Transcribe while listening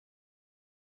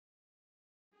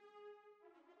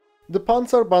The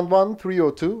Pansarbandvagn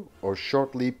 302, or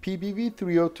shortly Pbv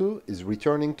 302, is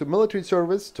returning to military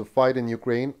service to fight in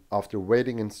Ukraine after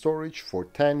waiting in storage for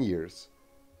 10 years.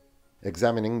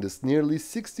 Examining this nearly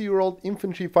 60-year-old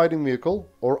infantry fighting vehicle,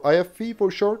 or IFV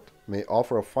for short, may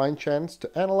offer a fine chance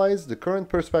to analyze the current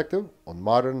perspective on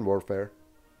modern warfare.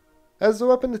 As the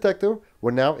weapon detective,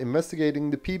 we're now investigating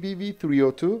the Pbv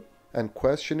 302 and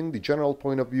questioning the general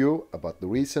point of view about the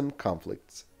recent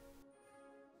conflicts.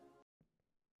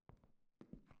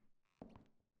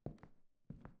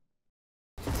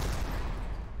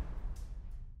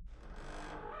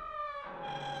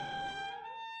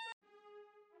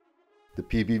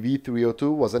 The Pbv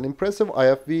 302 was an impressive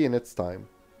IFV in its time,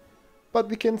 but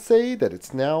we can say that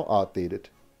it's now outdated.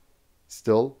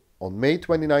 Still, on May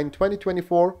 29,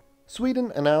 2024,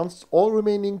 Sweden announced all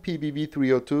remaining Pbv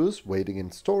 302s waiting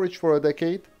in storage for a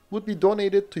decade would be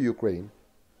donated to Ukraine.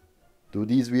 Do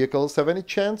these vehicles have any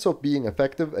chance of being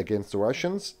effective against the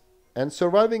Russians and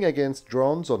surviving against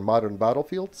drones on modern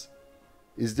battlefields?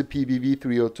 Is the Pbv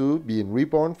 302 being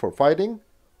reborn for fighting,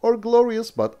 or glorious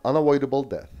but unavoidable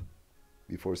death?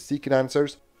 Before seeking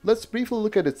answers, let's briefly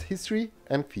look at its history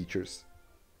and features.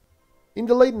 In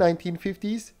the late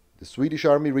 1950s, the Swedish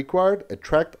Army required a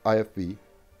tracked IFV.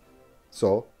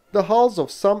 So, the hulls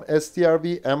of some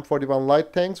STRV M41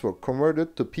 light tanks were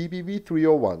converted to Pbv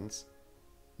 301s.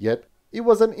 Yet, it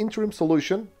was an interim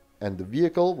solution, and the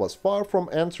vehicle was far from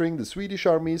answering the Swedish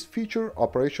Army's future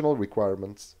operational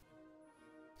requirements.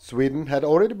 Sweden had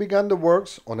already begun the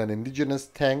works on an indigenous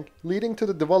tank, leading to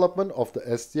the development of the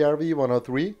STRV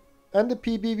 103, and the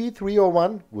Pbv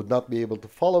 301 would not be able to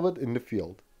follow it in the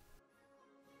field.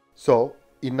 So,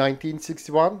 in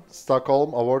 1961,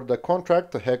 Stockholm awarded a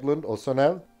contract to Hägglund &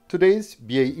 Söner, today's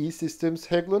BAE Systems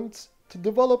Hägglunds, to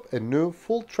develop a new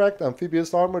full-tracked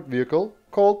amphibious armored vehicle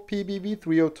called Pbv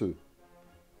 302.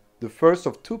 The first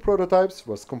of two prototypes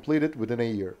was completed within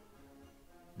a year.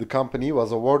 The company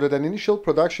was awarded an initial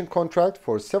production contract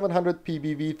for 700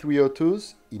 Pbv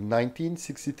 302s in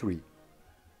 1963.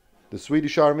 The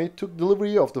Swedish Army took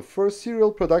delivery of the first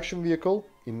serial production vehicle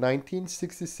in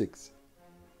 1966.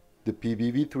 The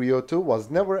Pbv 302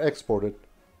 was never exported.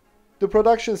 The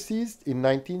production ceased in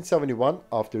 1971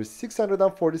 after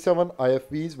 647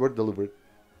 IFVs were delivered.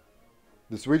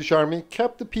 The Swedish Army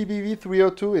kept the Pbv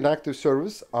 302 in active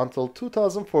service until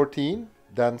 2014,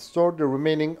 then stored the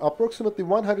remaining approximately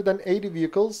 180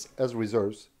 vehicles as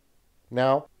reserves.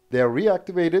 Now, they are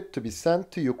reactivated to be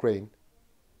sent to Ukraine.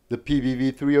 The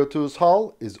Pbv 302's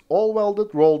hull is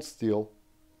all-welded rolled steel.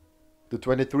 The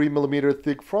 23mm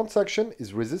thick front section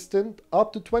is resistant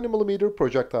up to 20mm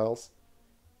projectiles.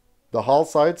 The hull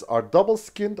sides are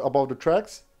double-skinned above the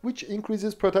tracks, which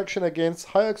increases protection against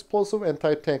high-explosive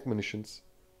anti-tank munitions.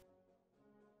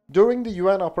 During the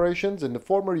UN operations in the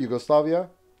former Yugoslavia,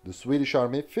 the Swedish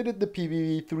Army fitted the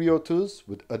Pbv 302s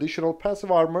with additional passive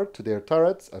armor to their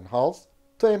turrets and hulls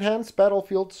to enhance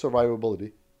battlefield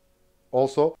survivability.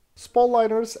 Also, spall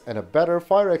liners and a better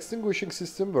fire extinguishing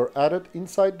system were added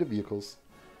inside the vehicles.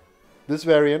 This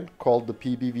variant, called the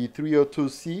Pbv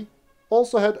 302C,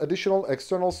 also had additional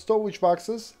external stowage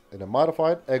boxes and a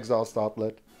modified exhaust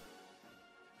outlet.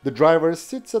 The driver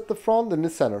sits at the front in the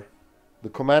center. The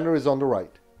commander is on the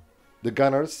right. The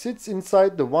gunner sits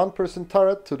inside the one-person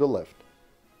turret to the left.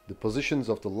 The positions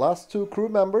of the last two crew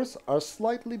members are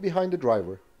slightly behind the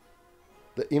driver.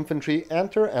 The infantry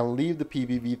enter and leave the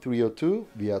Pbv 302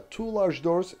 via two large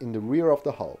doors in the rear of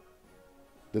the hull.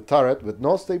 The turret with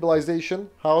no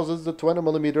stabilization houses the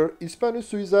 20mm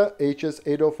Ispanusuiza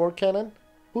HS-804 cannon,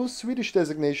 whose Swedish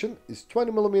designation is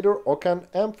 20mm Okan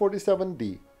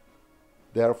M47D.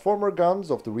 They are former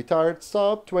guns of the retired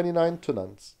Saab 29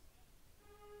 Tunans.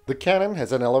 The cannon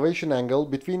has an elevation angle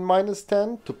between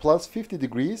 -10 to +50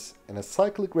 degrees and a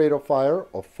cyclic rate of fire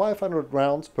of 500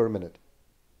 rounds per minute.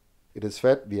 It is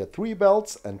fed via 3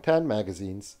 belts and 10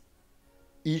 magazines.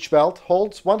 Each belt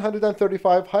holds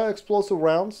 135 high-explosive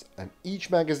rounds and each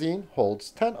magazine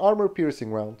holds 10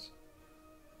 armor-piercing rounds.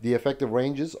 The effective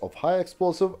ranges of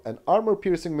high-explosive and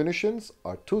armor-piercing munitions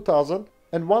are 2,000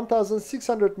 and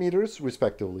 1,600 meters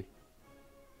respectively.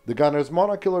 The gunner's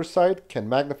monocular sight can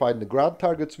magnify the ground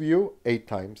target's view 8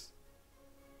 times.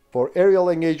 For aerial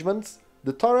engagements,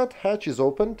 the turret hatch is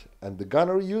opened and the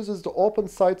gunner uses the open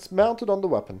sights mounted on the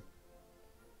weapon.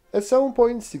 A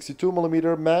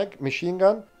 7.62mm mag machine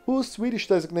gun, whose Swedish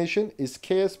designation is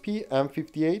KSP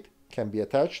M58, can be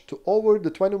attached to over the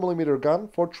 20mm gun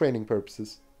for training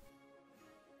purposes.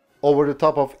 Over the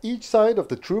top of each side of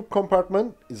the troop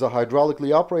compartment is a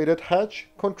hydraulically operated hatch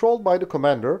controlled by the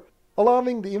commander,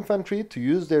 allowing the infantry to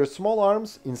use their small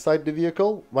arms inside the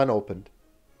vehicle when opened.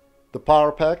 The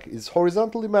power pack is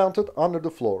horizontally mounted under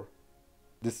the floor.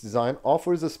 This design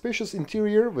offers a spacious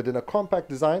interior within a compact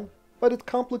design, but it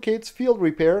complicates field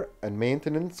repair and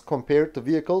maintenance compared to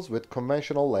vehicles with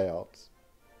conventional layouts.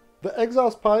 The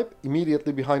exhaust pipe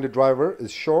immediately behind the driver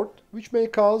is short, which may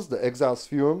cause the exhaust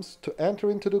fumes to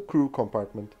enter into the crew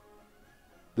compartment.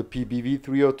 The Pbv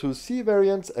 302C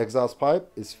variant's exhaust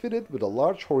pipe is fitted with a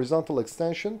large horizontal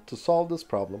extension to solve this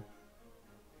problem.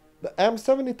 The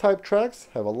M70 type tracks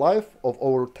have a life of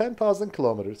over 10,000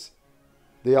 kilometers.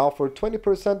 They offer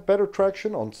 20% better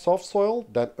traction on soft soil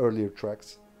than earlier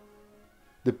tracks.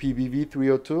 The Pbv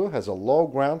 302 has a low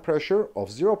ground pressure of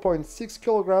 0.6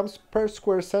 kilograms per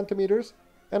square centimeters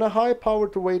and a high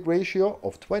power-to-weight ratio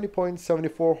of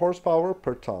 20.74 horsepower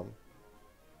per ton.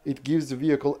 It gives the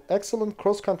vehicle excellent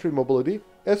cross-country mobility,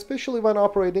 especially when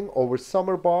operating over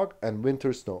summer bog and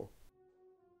winter snow.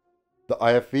 The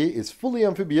IFV is fully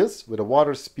amphibious with a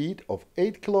water speed of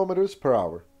 8 km per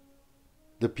hour.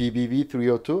 The Pbv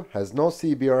 302 has no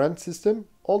CBRN system,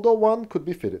 although one could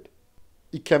be fitted.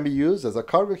 It can be used as a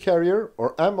cargo carrier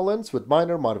or ambulance with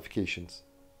minor modifications.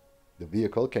 The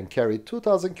vehicle can carry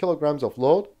 2,000 kg of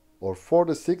load or 4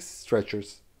 to 6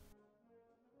 stretchers.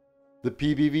 The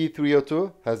Pbv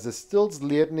 302 has the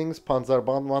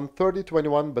Stridsledningspansarbandvagn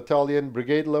 3021 Battalion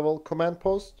Brigade level command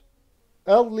post,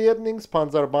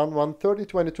 Eldledningspansarbandvagn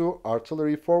 3022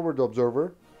 Artillery Forward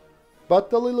Observer,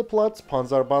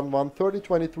 Batteriplatspansarbandvagn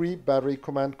 3023 Battery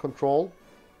Command Control,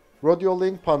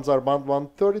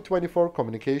 Radiolänkpansarbandvagn 3024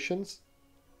 Communications,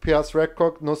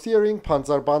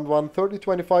 Pjäsrekognoseringspansarbandvagn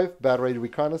 3025 Battery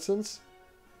Reconnaissance,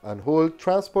 and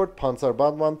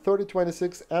Sjuktransportpansarbandvagn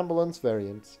 3026 Ambulance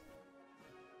variants.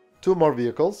 Two more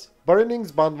vehicles,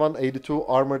 Bärgningsbandvagn 82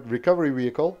 Armored Recovery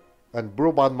Vehicle and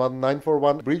Brobandvagn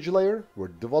 941 Bridge Layer, were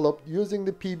developed using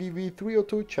the Pbv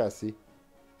 302 chassis.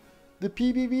 The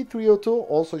Pbv 302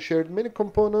 also shared many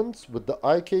components with the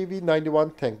IKV 91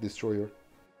 tank destroyer.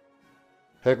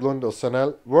 Hägglund &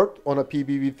 Söner worked on a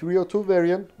Pbv 302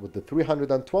 variant with the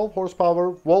 312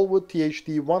 horsepower Volvo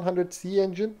THD 100C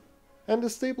engine and the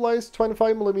stabilized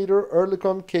 25mm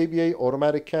Oerlikon KBA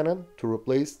automatic cannon to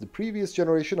replace the previous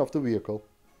generation of the vehicle.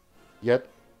 Yet,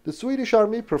 the Swedish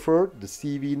Army preferred the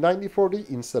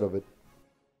CV9040 instead of it.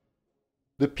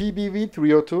 The Pbv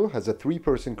 302 has a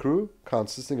 3-person crew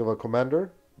consisting of a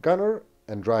commander, gunner,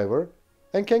 and driver,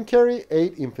 and can carry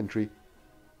 8 infantry.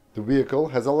 The vehicle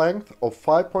has a length of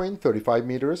 5.35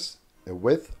 meters, a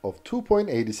width of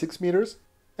 2.86 meters,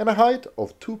 and a height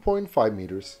of 2.5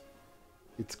 meters.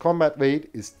 Its combat weight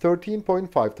is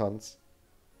 13.5 tons.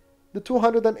 The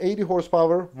 280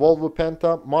 horsepower Volvo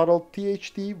Penta Model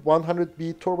THD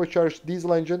 100B turbocharged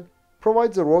diesel engine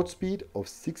provides a road speed of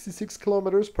 66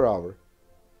 km per hour.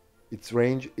 Its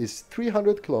range is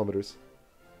 300 km.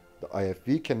 The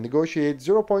IFV can negotiate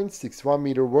 0.61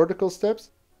 meter vertical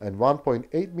steps and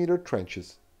 1.8 meter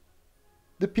trenches.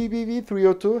 The Pbv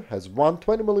 302 has one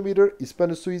 20mm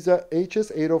Ispano-Suiza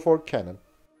HS804 cannon.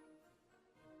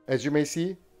 As you may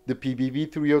see, the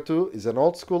Pbv 302 is an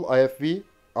old-school IFV,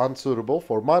 unsuitable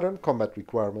for modern combat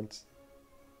requirements.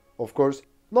 Of course,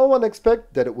 no one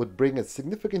expected that it would bring a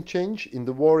significant change in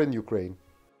the war in Ukraine.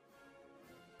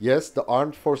 Yes, the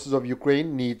armed forces of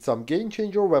Ukraine need some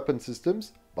game-changer weapon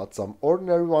systems, but some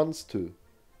ordinary ones too.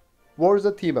 War is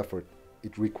a team effort.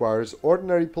 It requires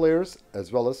ordinary players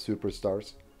as well as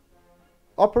superstars.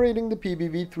 Operating the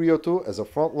Pbv 302 as a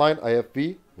frontline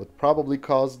IFV would probably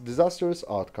cause disastrous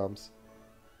outcomes.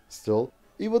 Still,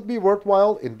 it would be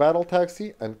worthwhile in battle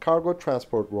taxi and cargo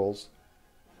transport roles.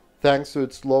 Thanks to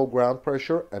its low ground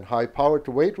pressure and high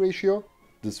power-to-weight ratio,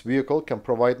 this vehicle can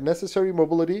provide necessary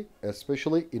mobility,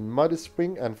 especially in muddy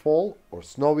spring and fall or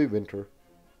snowy winter.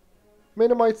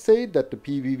 Many might say that the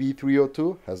Pbv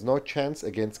 302 has no chance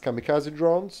against kamikaze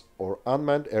drones or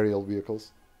unmanned aerial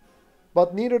vehicles.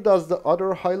 But neither does the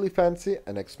other highly fancy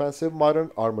and expensive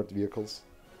modern armored vehicles.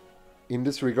 In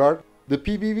this regard, the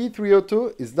Pbv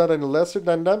 302 is not any lesser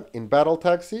than them in battle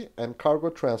taxi and cargo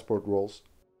transport roles.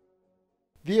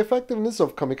 The effectiveness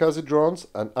of kamikaze drones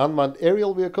and unmanned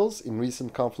aerial vehicles in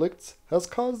recent conflicts has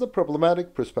caused a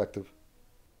problematic perspective.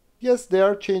 Yes, they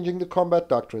are changing the combat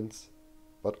doctrines.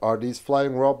 But are these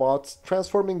flying robots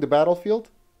transforming the battlefield?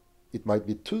 It might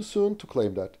be too soon to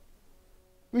claim that.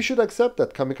 We should accept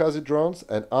that kamikaze drones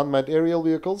and unmanned aerial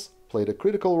vehicles played a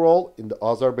critical role in the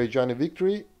Azerbaijani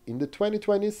victory in the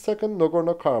 2020 Second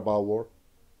Nagorno-Karabakh War.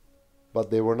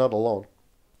 But they were not alone.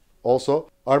 Also,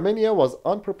 Armenia was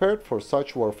unprepared for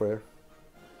such warfare.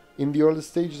 In the early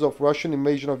stages of Russian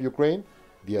invasion of Ukraine,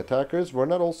 the attackers were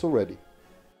not also ready.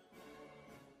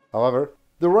 However,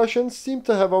 the Russians seem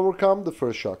to have overcome the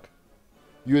first shock.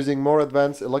 Using more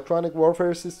advanced electronic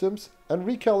warfare systems and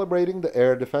recalibrating the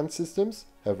air defense systems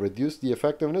have reduced the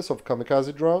effectiveness of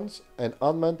kamikaze drones and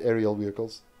unmanned aerial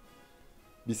vehicles.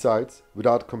 Besides,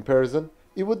 without comparison,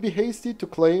 it would be hasty to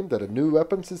claim that a new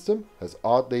weapon system has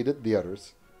outdated the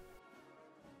others.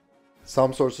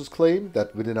 Some sources claim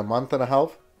that within a month and a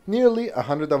half, nearly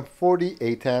 140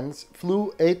 A-10s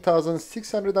flew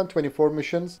 8,624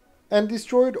 missions and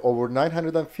destroyed over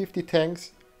 950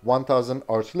 tanks, 1,000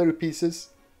 artillery pieces,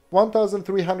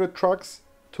 1,300 trucks,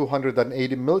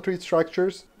 280 military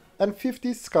structures, and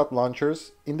 50 Scud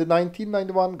launchers in the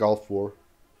 1991 Gulf War,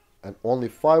 and only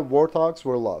 5 warthogs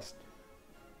were lost.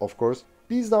 Of course,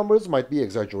 these numbers might be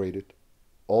exaggerated.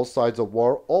 All sides of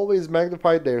war always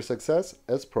magnified their success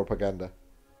as propaganda.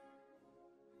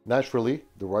 Naturally,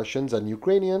 the Russians and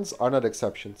Ukrainians are not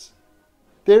exceptions.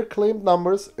 Their claimed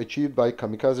numbers achieved by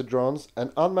kamikaze drones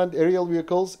and unmanned aerial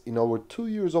vehicles in over 2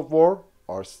 years of war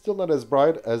are still not as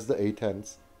bright as the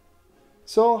A-10s.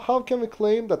 So how can we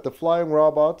claim that the flying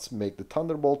robots make the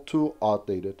Thunderbolt II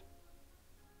outdated?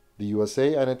 The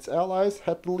USA and its allies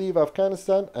had to leave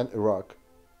Afghanistan and Iraq.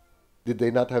 Did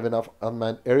they not have enough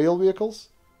unmanned aerial vehicles?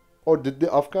 Or did the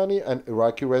Afghani and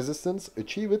Iraqi resistance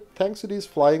achieve it thanks to these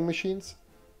flying machines?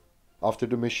 After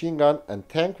the machine gun and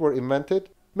tank were invented,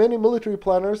 many military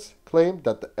planners claimed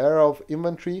that the era of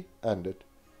infantry ended.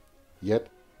 Yet,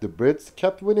 the Brits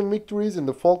kept winning victories in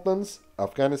the Falklands,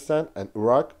 Afghanistan and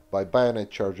Iraq by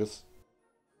bayonet charges.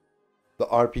 The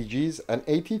RPGs and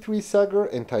 83 Sagar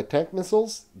anti-tank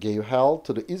missiles gave hell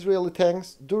to the Israeli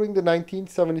tanks during the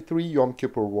 1973 Yom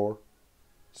Kippur War.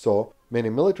 So, many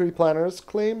military planners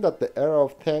claim that the era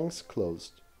of tanks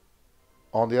closed.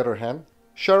 On the other hand,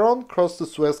 Sharon crossed the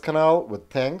Suez Canal with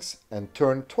tanks and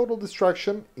turned total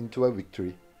destruction into a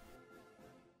victory.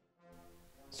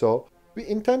 So, we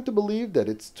intend to believe that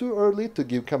it's too early to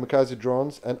give kamikaze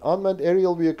drones and unmanned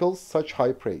aerial vehicles such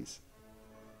high praise.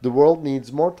 The world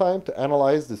needs more time to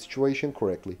analyze the situation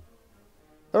correctly.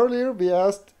 Earlier we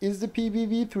asked, is the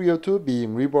Bgbv 302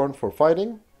 being reborn for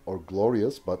fighting, or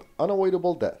glorious but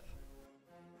unavoidable death?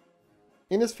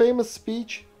 In his famous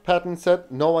speech, Patton said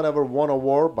no one ever won a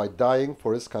war by dying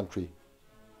for his country.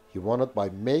 He won it by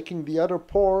making the other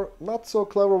poor, not so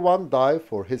clever one die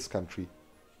for his country.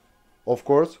 Of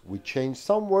course, we changed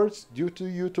some words due to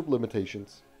YouTube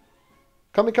limitations.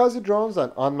 Kamikaze drones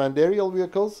and unmanned aerial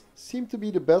vehicles seem to be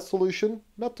the best solution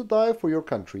not to die for your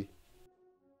country.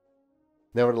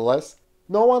 Nevertheless,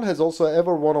 no one has also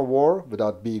ever won a war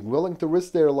without being willing to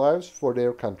risk their lives for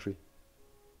their country.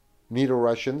 Neither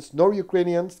Russians nor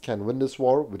Ukrainians can win this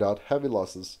war without heavy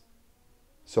losses.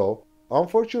 So,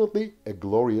 unfortunately, a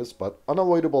glorious but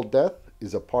unavoidable death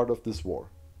is a part of this war.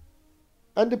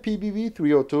 And the Bgbv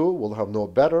 302 will have no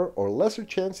better or lesser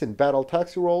chance in battle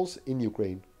taxi roles in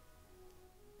Ukraine.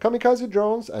 Kamikaze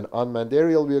drones and unmanned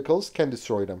aerial vehicles can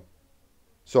destroy them.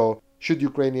 So, should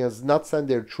Ukrainians not send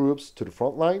their troops to the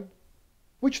front line?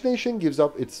 Which nation gives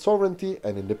up its sovereignty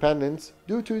and independence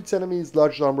due to its enemy's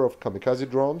large number of kamikaze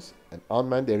drones and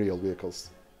unmanned aerial vehicles?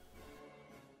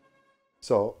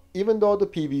 So, even though the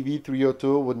Bgbv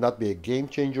 302 would not be a game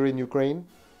changer in Ukraine,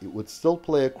 it would still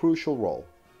play a crucial role.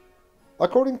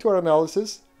 According to our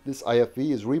analysis, this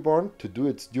IFV is reborn to do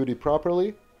its duty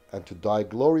properly and to die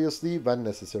gloriously when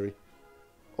necessary.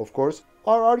 Of course,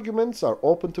 our arguments are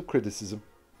open to criticism.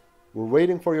 We're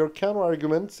waiting for your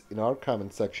counter-arguments in our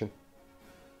comment section.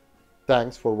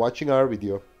 Thanks for watching our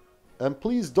video, and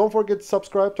please don't forget to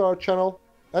subscribe to our channel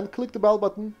and click the bell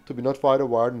button to be notified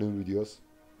of our new videos.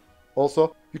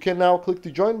 Also, you can now click the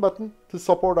join button to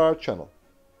support our channel.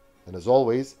 And as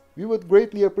always, we would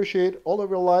greatly appreciate all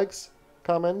of your likes,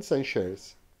 comments and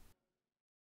shares.